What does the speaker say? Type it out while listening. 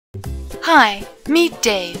Hi, meet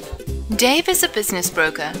Dave. Dave is a business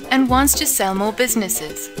broker and wants to sell more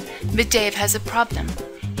businesses. But Dave has a problem.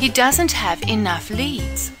 He doesn't have enough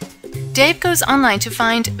leads. Dave goes online to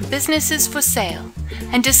find businesses for sale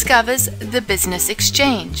and discovers the Business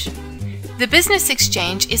Exchange. The Business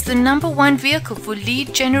Exchange is the #1 vehicle for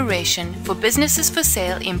lead generation for businesses for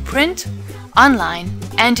sale in print, online,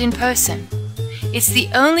 and in person. It's the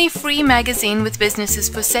only free magazine with businesses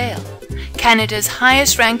for sale, Canada's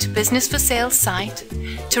highest-ranked business for sale site,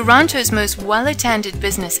 Toronto's most well-attended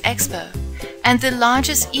business expo, and the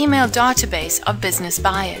largest email database of business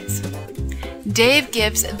buyers. Dave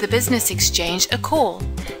gives the Business Exchange a call,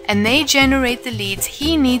 and they generate the leads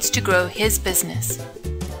he needs to grow his business.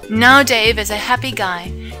 Now Dave is a happy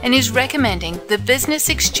guy and is recommending the Business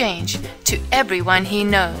Exchange to everyone he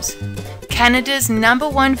knows, Canada's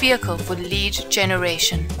 #1 vehicle for lead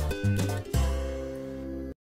generation.